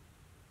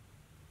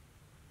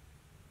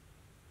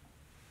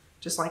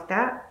 just like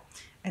that.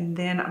 And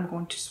then I'm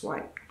going to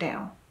swipe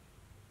down.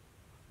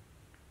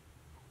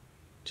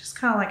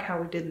 kind of like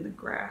how we did in the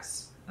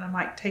grass. And I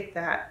might take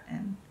that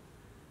and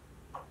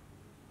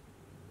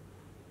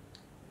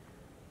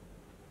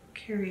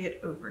carry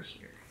it over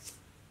here.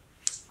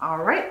 All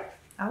right,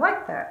 I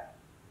like that.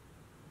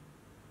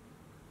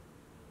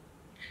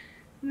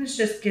 And this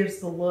just gives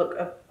the look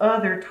of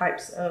other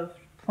types of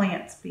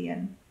plants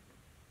being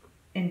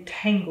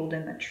entangled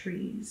in the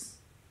trees.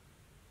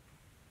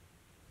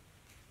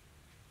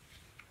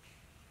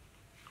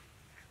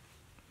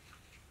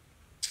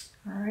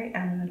 All right,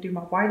 I'm gonna do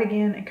my white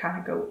again and kind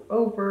of go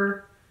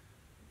over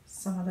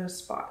some of those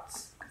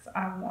spots because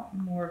I want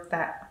more of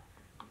that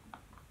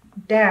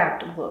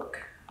dabbed look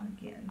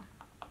again.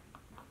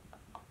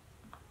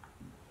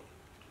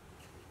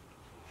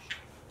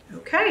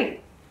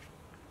 Okay.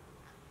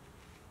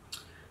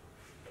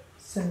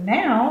 So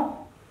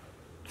now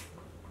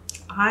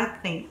I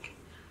think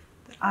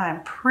that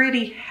I'm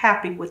pretty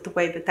happy with the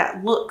way that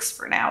that looks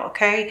for now,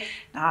 okay?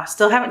 Now I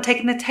still haven't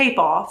taken the tape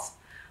off,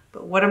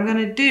 but what I'm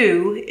gonna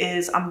do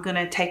is I'm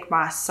gonna take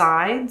my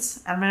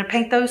sides and I'm gonna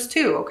paint those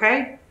too,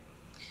 okay?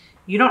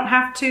 You don't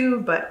have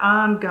to, but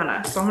I'm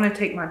gonna. So I'm gonna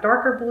take my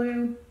darker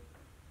blue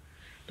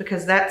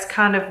because that's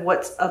kind of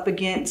what's up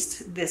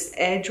against this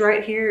edge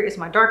right here is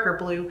my darker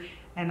blue,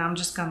 and I'm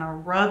just gonna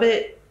rub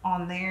it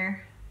on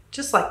there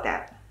just like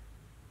that.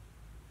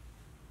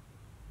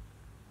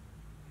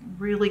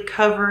 Really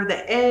cover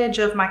the edge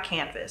of my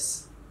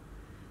canvas.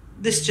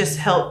 This just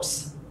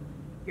helps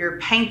your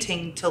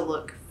painting to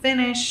look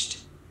finished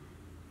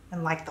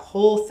and like the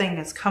whole thing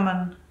is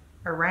coming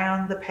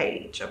around the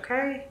page,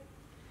 okay?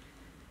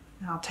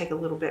 And I'll take a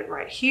little bit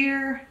right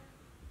here,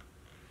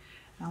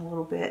 and a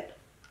little bit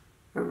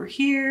over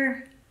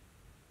here.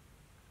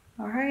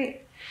 All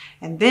right.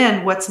 And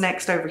then what's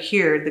next over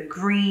here? The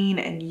green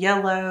and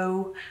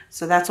yellow.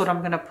 So that's what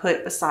I'm gonna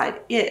put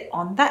beside it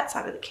on that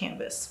side of the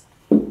canvas.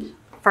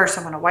 First,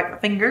 I'm gonna wipe my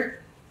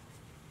finger.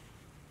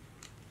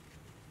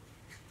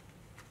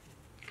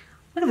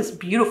 Look at this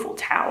beautiful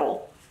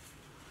towel.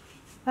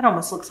 That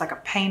almost looks like a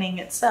painting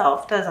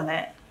itself, doesn't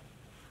it?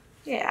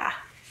 Yeah.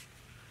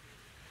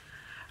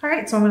 All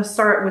right, so I'm gonna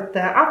start with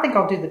I think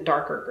I'll do the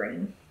darker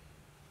green.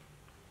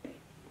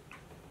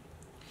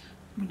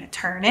 I'm gonna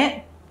turn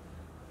it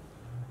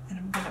and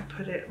I'm gonna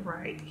put it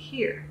right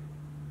here.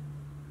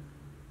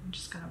 I'm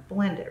just gonna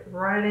blend it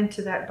right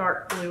into that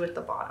dark blue at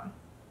the bottom.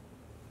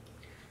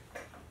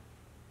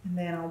 And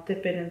then I'll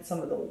dip it in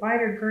some of the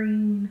lighter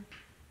green,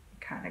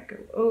 kind of go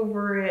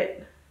over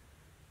it.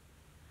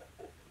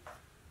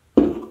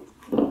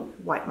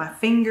 Wipe my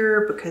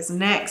finger because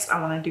next I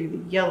want to do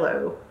the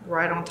yellow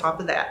right on top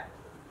of that.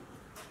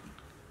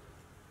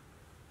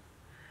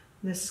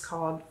 This is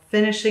called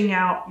finishing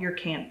out your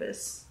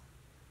canvas.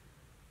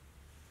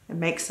 It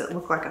makes it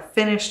look like a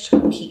finished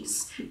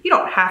piece. You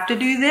don't have to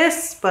do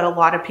this, but a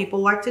lot of people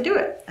like to do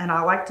it, and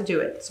I like to do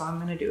it, so I'm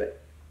going to do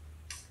it.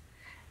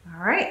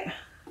 All right.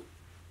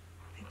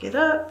 It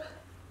up,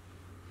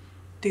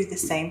 do the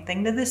same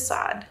thing to this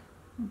side,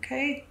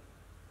 okay?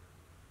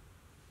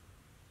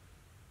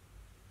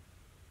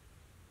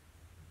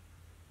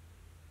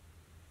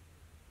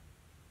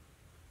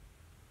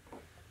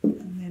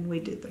 And then we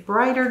did the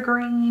brighter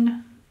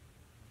green.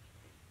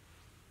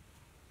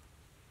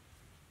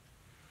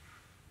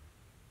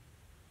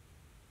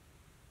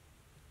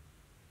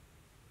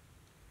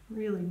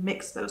 Really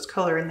mix those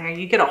colors in there.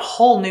 You get a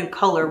whole new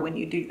color when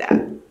you do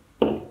that.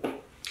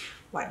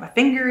 Wipe my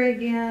finger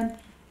again,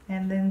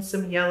 and then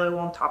some yellow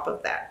on top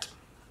of that.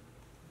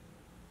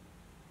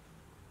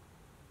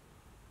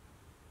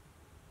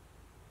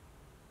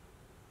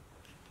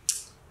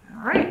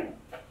 All right.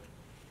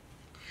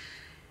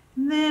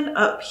 And then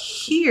up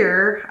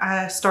here,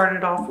 I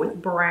started off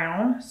with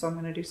brown, so I'm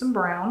going to do some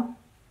brown.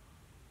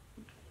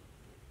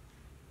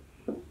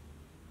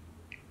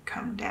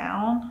 Come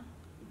down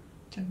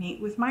to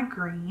meet with my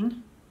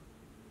green,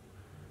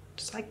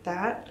 just like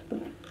that.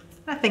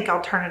 I think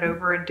I'll turn it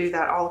over and do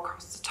that all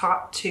across the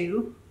top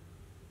too.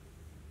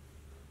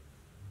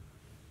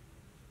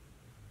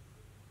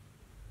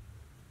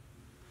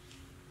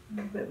 A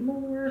little bit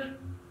more.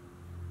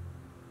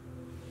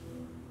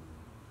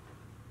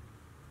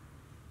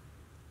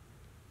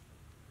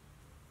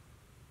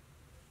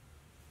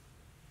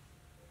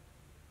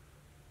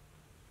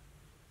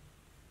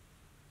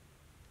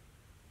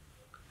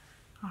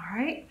 All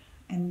right,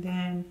 and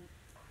then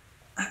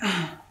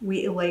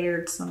we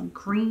layered some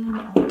green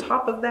on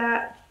top of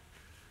that.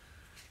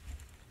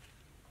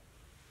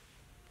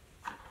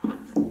 So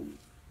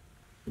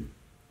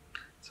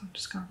I'm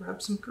just going to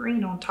rub some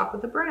green on top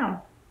of the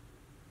brown.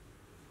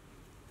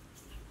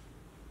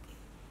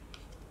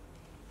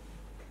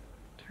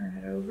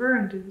 Turn it over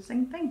and do the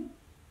same thing.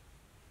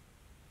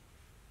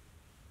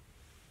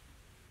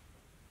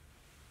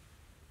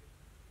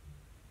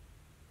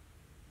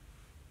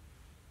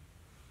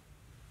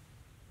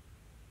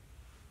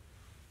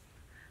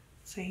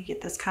 So you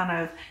get this kind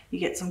of, you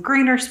get some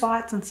greener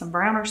spots and some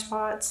browner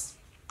spots.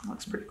 That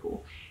looks pretty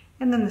cool.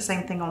 And then the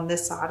same thing on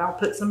this side. I'll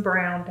put some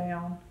brown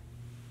down.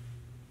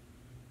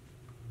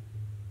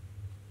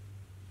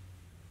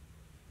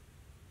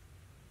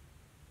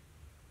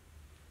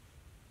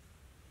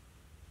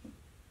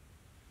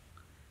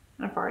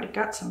 I've already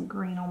got some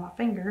green on my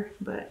finger,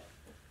 but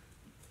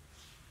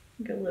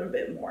get a little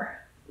bit more.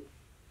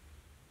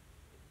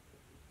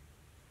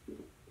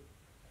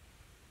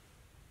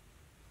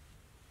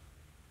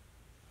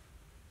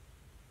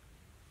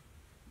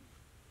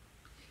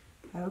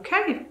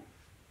 Okay.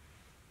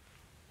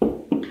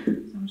 So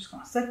I'm just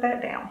going to set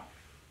that down.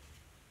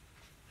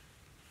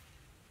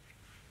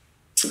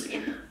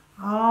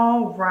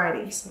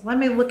 Alrighty, so let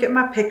me look at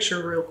my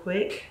picture real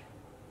quick.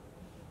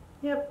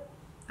 Yep,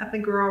 I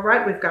think we're all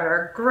right. We've got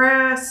our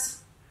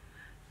grass,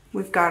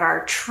 we've got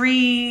our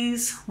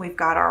trees, we've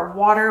got our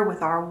water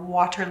with our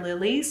water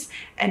lilies,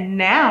 and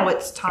now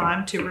it's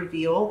time to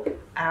reveal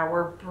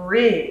our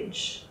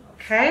bridge,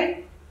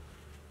 okay?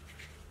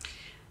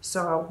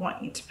 So I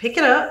want you to pick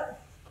it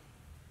up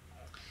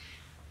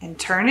and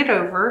turn it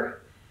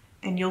over,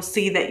 and you'll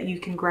see that you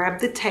can grab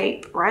the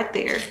tape right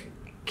there,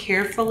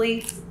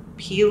 carefully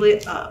peel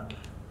it up.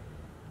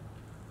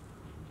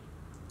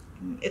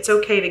 It's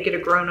okay to get a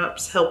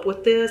grown-up's help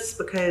with this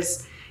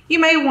because you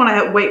may want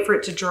to wait for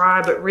it to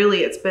dry, but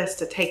really it's best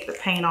to take the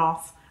paint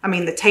off,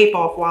 the tape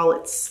off while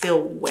it's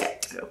still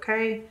wet,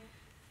 okay?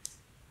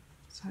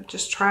 So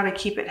just try to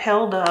keep it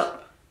held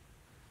up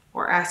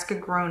or ask a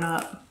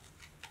grown-up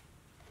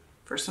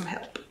for some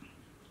help.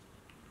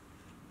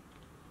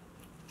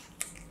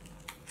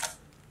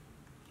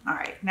 All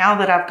right, now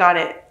that I've got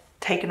it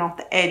taken off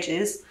the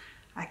edges,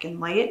 I can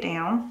lay it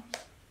down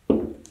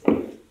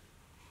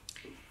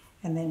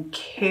and then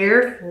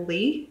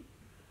carefully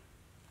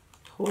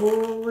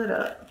pull it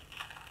up.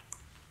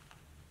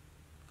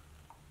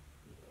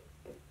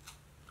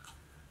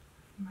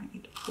 I might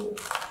need to pull.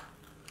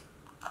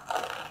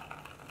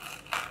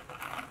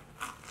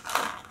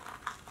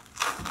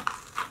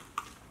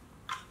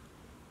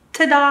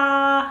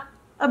 Ta-da!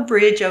 A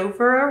bridge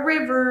over a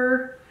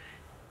river.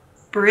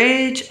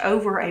 Bridge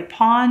over a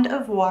pond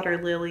of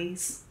water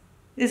lilies.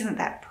 Isn't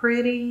that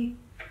pretty?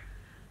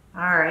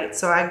 All right,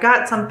 so I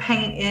got some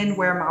paint in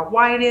where my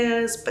white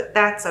is, but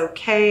that's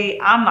okay.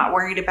 I'm not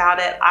worried about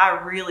it.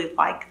 I really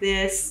like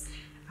this.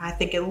 I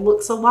think it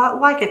looks a lot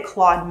like a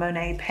Claude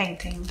Monet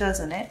painting,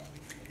 doesn't it?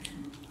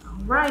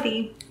 All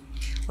righty.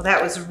 Well,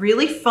 that was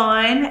really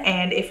fun,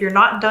 and if you're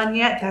not done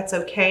yet, that's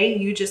okay.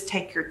 You just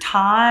take your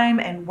time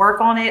and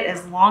work on it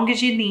as long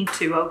as you need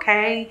to,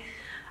 okay?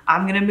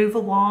 I'm gonna move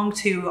along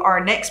to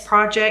our next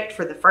project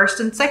for the 1st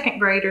and 2nd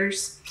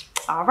graders.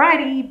 All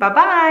righty,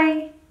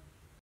 bye-bye.